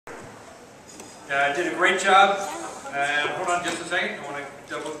Did a great job. Hold on just a second. I want to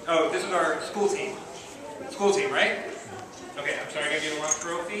double. Oh, this is our school team. School team, right? Okay, I'm sorry. I got to give you one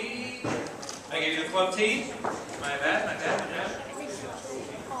trophy. I gave you the club team. My bad.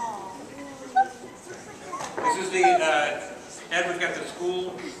 This is the Ed. We've got the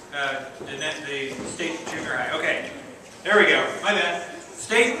school, the state junior high. Okay, there we go. My bad.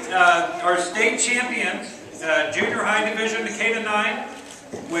 Our state champions, junior high division, K-9,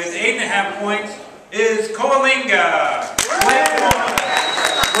 with 8.5 points, is Coalinga. Brett,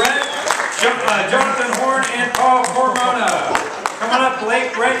 Jonathan Horn, and Paul Cormona. Come on up,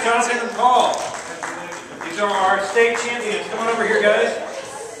 Blake, Brett, Jonathan, and Paul. These are our state champions. Come on over here, guys.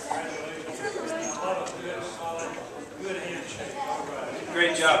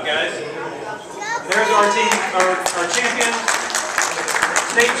 Great job, guys. There's our team, our champions,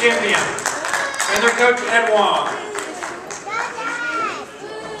 state champion, and their coach, Ed Wong.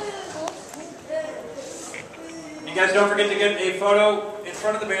 You guys don't forget to get a photo in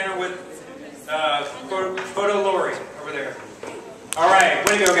front of the banner with photo Lori over there. All right,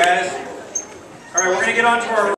 way to go, guys. All right, we're going to get on to our